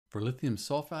For lithium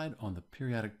sulfide on the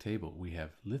periodic table, we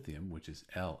have lithium, which is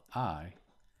Li,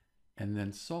 and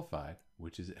then sulfide,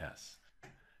 which is S.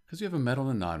 Because we have a metal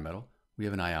and a nonmetal, we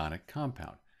have an ionic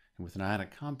compound. And with an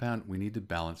ionic compound, we need to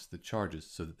balance the charges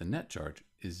so that the net charge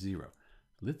is 0.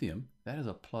 Lithium, that is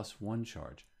a +1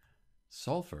 charge.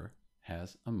 Sulfur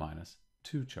has a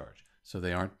 -2 charge, so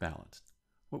they aren't balanced.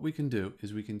 What we can do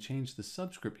is we can change the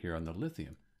subscript here on the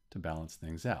lithium to balance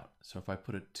things out. So if I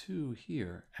put a 2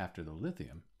 here after the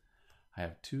lithium, I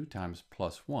have 2 times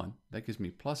 +1, that gives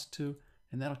me +2,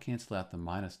 and that'll cancel out the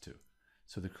 -2.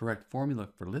 So the correct formula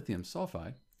for lithium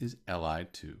sulfide is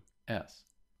Li2S.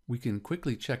 We can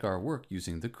quickly check our work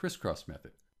using the crisscross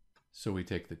method. So we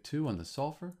take the 2 on the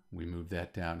sulfur, we move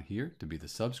that down here to be the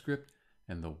subscript,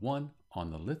 and the 1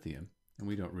 on the lithium, and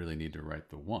we don't really need to write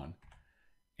the 1.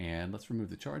 And let's remove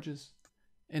the charges,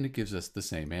 and it gives us the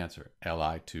same answer,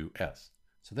 Li2S.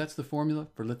 So that's the formula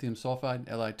for lithium sulfide,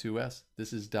 Li2S.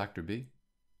 This is Dr. B,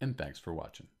 and thanks for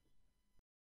watching.